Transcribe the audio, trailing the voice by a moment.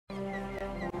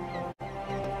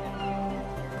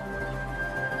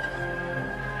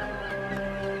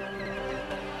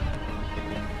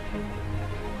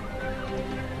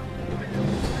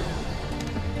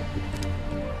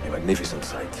magnificent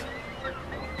sight.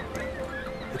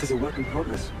 It is a work in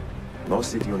progress. No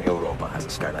city in Europa has a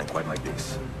skyline quite like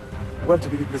this. Well, to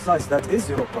be precise, that is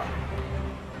Europa.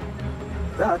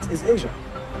 That is Asia.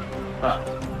 Ah,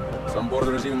 some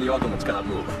borders even the Ottomans cannot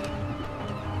move.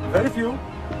 Very few.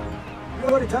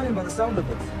 You are Italian by the sound of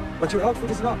it, but your outfit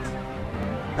is not.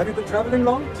 Have you been traveling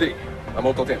long? Sì, da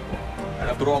molto tempo. And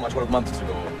after all, much 12 months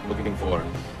ago, looking for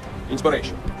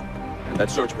inspiration. And that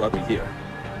search brought me here.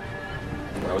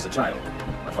 When I was a child,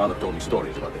 my father told me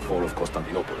stories about the fall of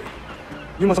Qustuntuniya.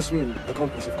 You must mean the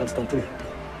conquest of Qustuntuniya.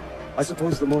 I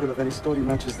suppose the moral of any story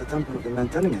matches the temper of the man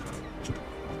telling it.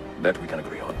 That we can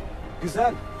agree on.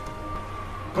 Güzel.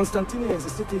 Qustuntuniya is a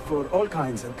city for all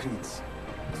kinds and creeds.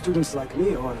 Students like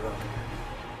me or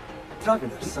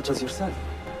travelers such as yourself.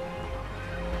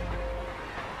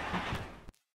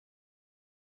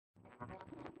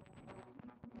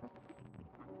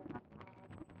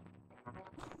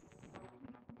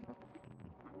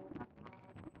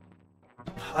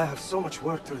 I have so much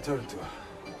work to return to,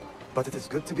 but it is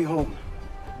good to be home.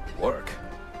 Work?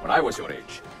 When I was your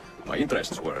age, my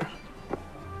interests were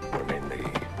mainly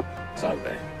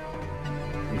salve.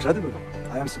 Incredible.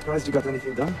 I am surprised you got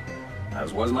anything done.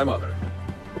 As was my mother.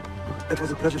 It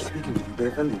was a pleasure speaking with you,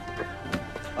 Beyefendi.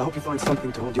 I hope you find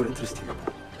something to hold your interest here.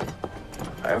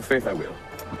 I have faith I will.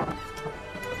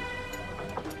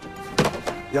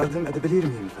 Yardım edebilir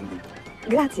miyim efendim?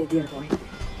 Grazie, dear boy.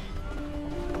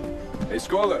 A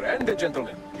scholar and a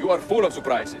gentleman, you are full of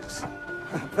surprises.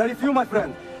 Very few, my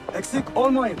friend. Eksik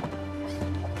olmayın.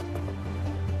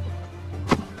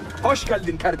 Hoş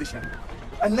geldin kardeşim.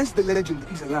 Unless the legend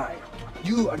is a lie,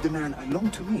 you are the man I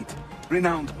long to meet.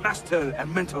 Renowned master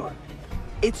and mentor.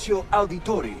 Ezio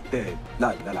Auditore de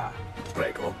la.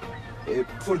 Prego.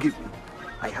 Forgive me.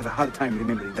 I have a hard time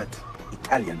remembering that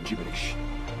Italian gibberish.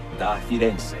 Da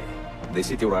Firenze, the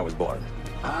city where I was born.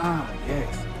 Ah,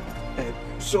 yes.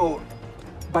 So,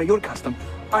 by your custom,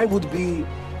 I would be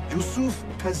Yusuf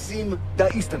Kazim da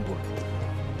Istanbul.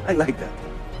 I like that.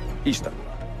 Istanbul,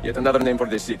 yet another name for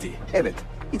this city. Evet,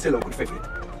 it's a local favorite.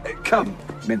 Come,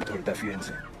 mentor da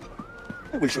Firenze.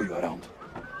 I will show you around.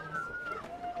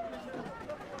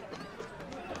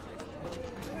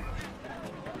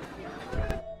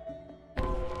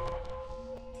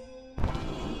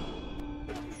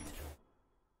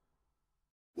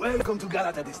 Welcome to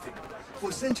Galata district.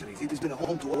 For centuries, it has been a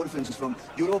home to orphans from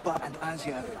Europa and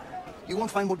Asia. You won't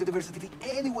find more diversity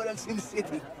anywhere else in the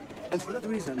city. And for that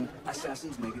reason,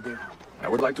 assassins make it their home. I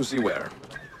would like to see where.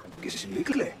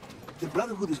 Kesinlikle. The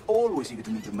Brotherhood is always eager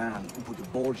to meet the man who put the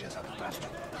Borgias out of pasture.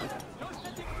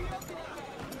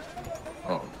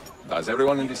 Oh, does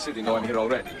everyone in this city know I'm here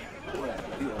already? Well,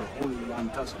 your holy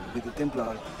land tussle with the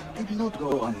Templar did not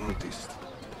go unnoticed.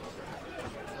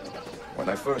 When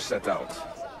I first set out,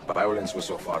 violence was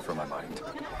so far from my mind.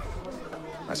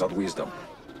 I sought wisdom.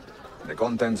 The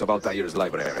contents of Altair's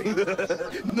library.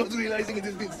 Not realizing it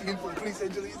has been seen for 3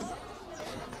 centuries?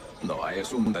 No, I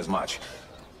assumed as much.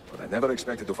 But I never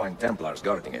expected to find Templars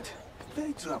guarding it.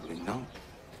 Very troubling, no?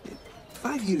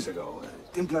 5 years ago,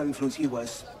 Templar influence here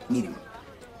was minimal.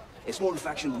 A small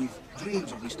faction with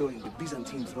dreams of restoring the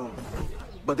Byzantine throne.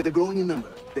 But they're growing in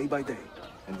number, day by day.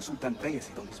 And the Sultan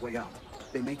Bayezid on his way out.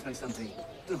 They may try something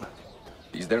dramatic.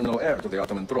 Is there no heir to the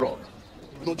Ottoman throne?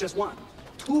 Not just one,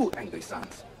 2 angry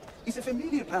sons. It's a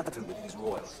familiar pattern with these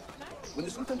royals. When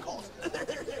the Sultan calls,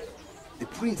 the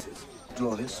princes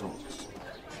draw their swords.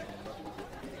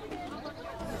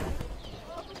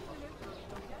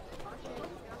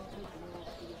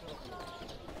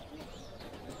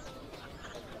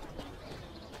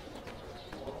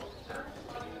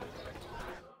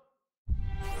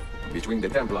 Between the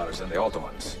Templars and the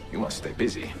Ottomans, you must stay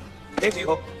busy.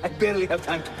 Ezio, I barely have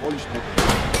time to polish them.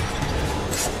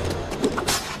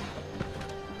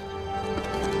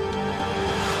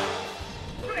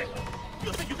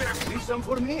 Leave some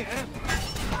for me, eh?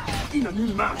 In a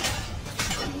new man.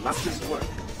 Master's work.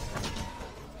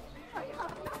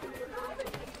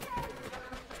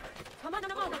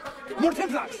 More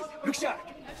Templars! Look sharp!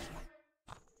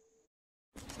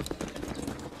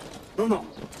 No.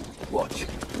 Watch.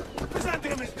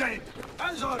 Byzantium is dead,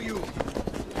 as are you.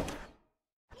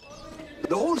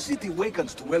 The whole city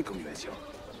wakens to welcome you, Ezio.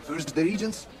 First the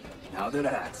regents, now the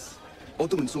rats.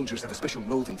 Ottoman soldiers have a special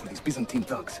loathing for these Byzantine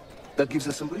thugs. That gives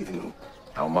us some breathing room.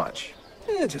 How much?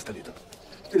 Just a little.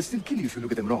 They'll still kill you if you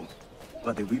look at them wrong.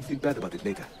 But they will feel bad about it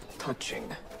later.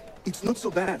 Touching. It's not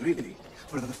so bad, really.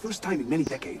 For the first time in many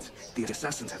decades, the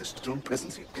assassins had a strong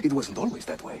presence here. It wasn't always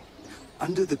that way.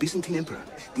 Under the Byzantine Emperor,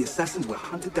 the assassins were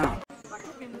hunted down.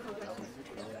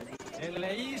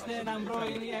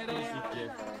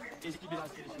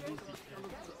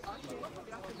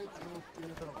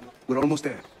 We're almost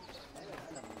there.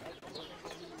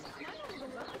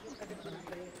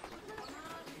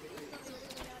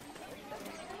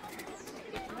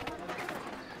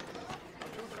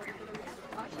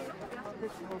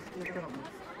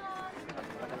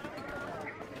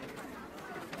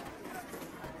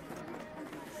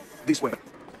 This way.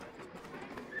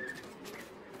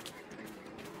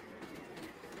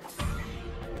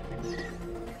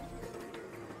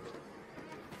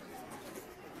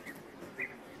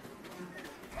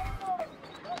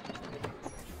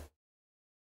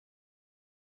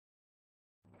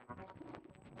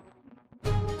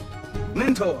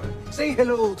 Mentor, say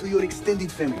hello to your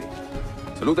extended family.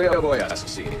 Salute voyas,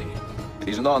 Sini. It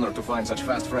is an honor to find such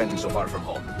fast friends so far from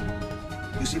home.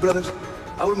 You see, brothers,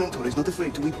 our mentor is not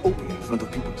afraid to weep openly in front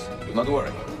of pupils. Do not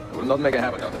worry. I will not make a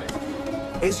habit out of it.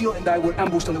 Ezio and I were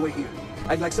ambushed on the way here.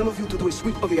 I'd like some of you to do a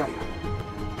sweep of the area.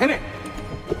 Hene!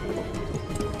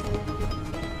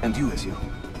 And you, Ezio,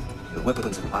 your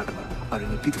weapons and armor are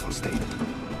in a pitiful state.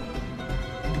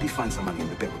 Maybe find some money and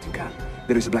repair what you can.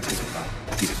 There is a blacksmith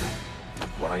nearby. Visit them.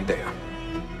 Buona idea.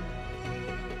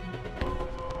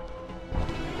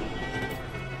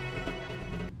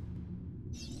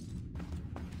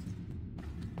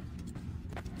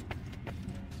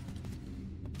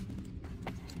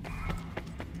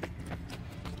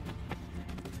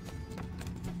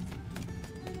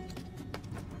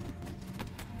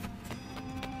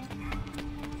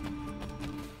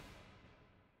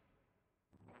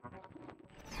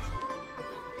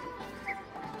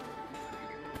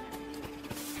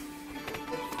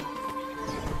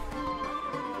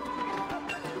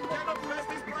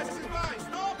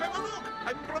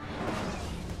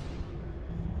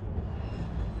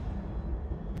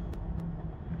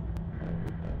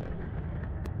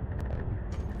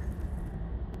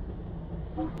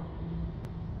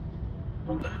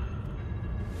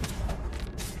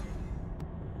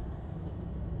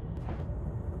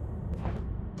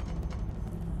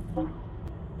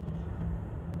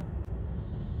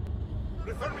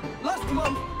 Last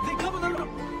month, the governor,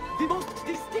 the most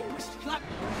distinguished flag.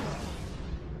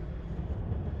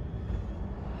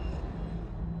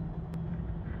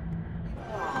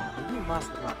 You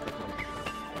must not.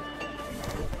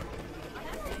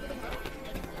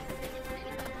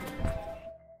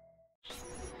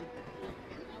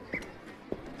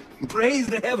 Praise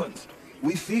the heavens!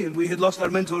 We feared we had lost our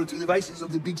mentor to the vices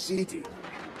of the big city.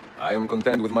 I am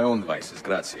content with my own vices,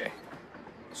 grazie.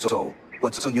 So,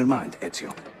 what's on your mind,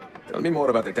 Ezio? Tell me more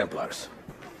about the Templars.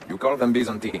 You call them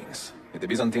Byzantines. The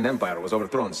Byzantine Empire was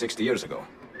overthrown 60 years ago.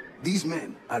 These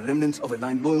men are remnants of a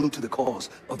line loyal to the cause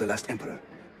of the last emperor,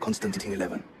 Qustuntuniya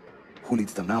XI. Who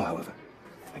leads them now, however?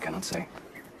 I cannot say.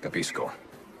 Capisco.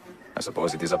 I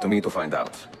suppose it is up to me to find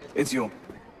out. Ezio,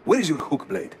 where is your hook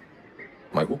blade?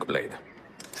 My hook blade.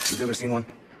 You've ever seen one?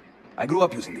 I grew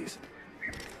up using these.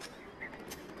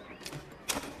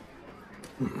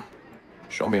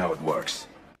 Show me how it works.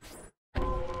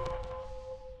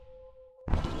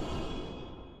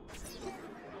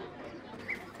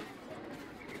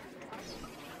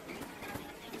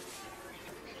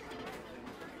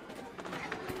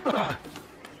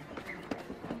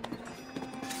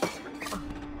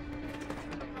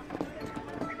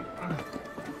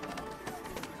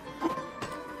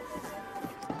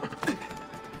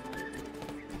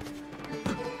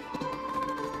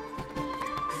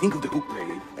 Think of the hook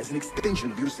blade as an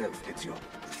extension of yourself, Ezio.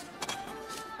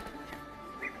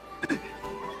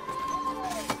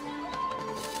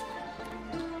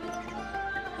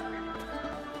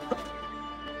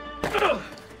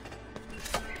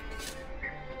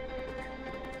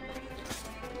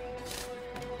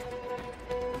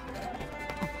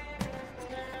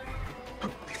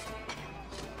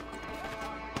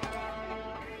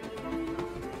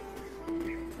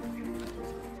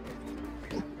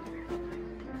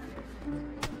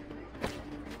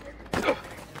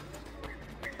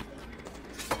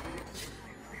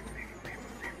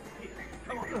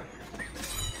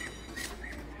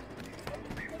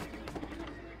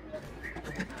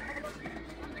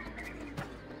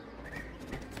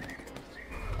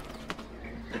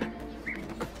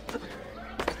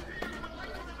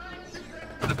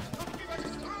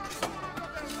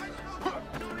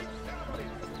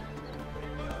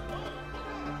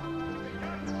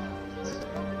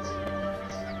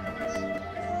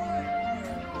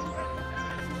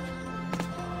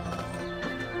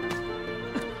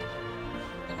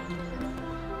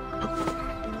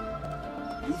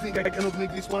 You think I cannot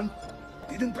make this one?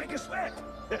 Didn't break a sweat.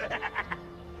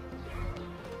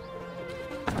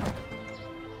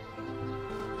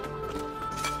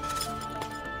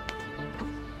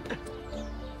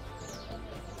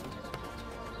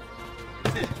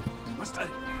 Must I?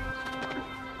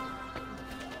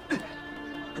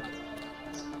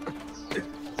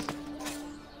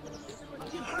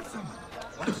 You hurt someone.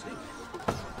 Honestly.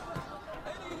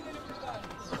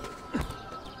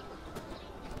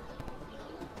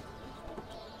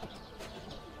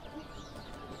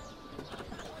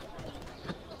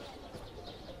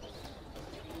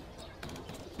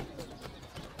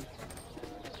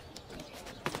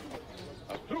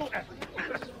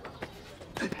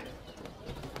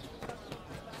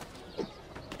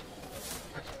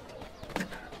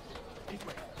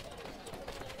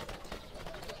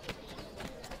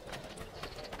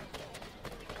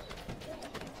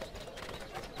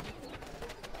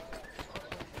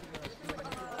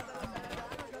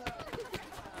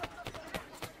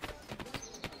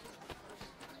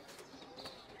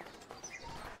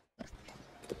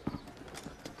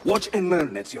 Watch and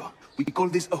learn, Ezio. We call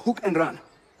this a hook and run.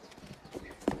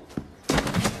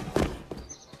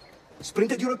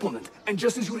 Sprint at your opponent, and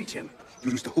just as you reach him,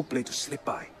 you use the hook blade to slip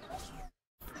by.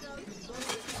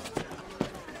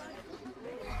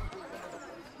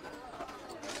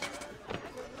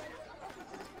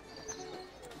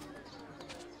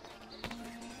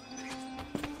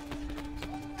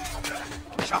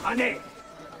 Shahane!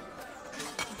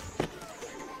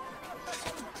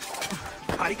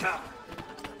 Harika!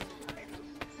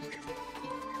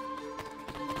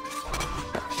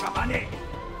 Shahane!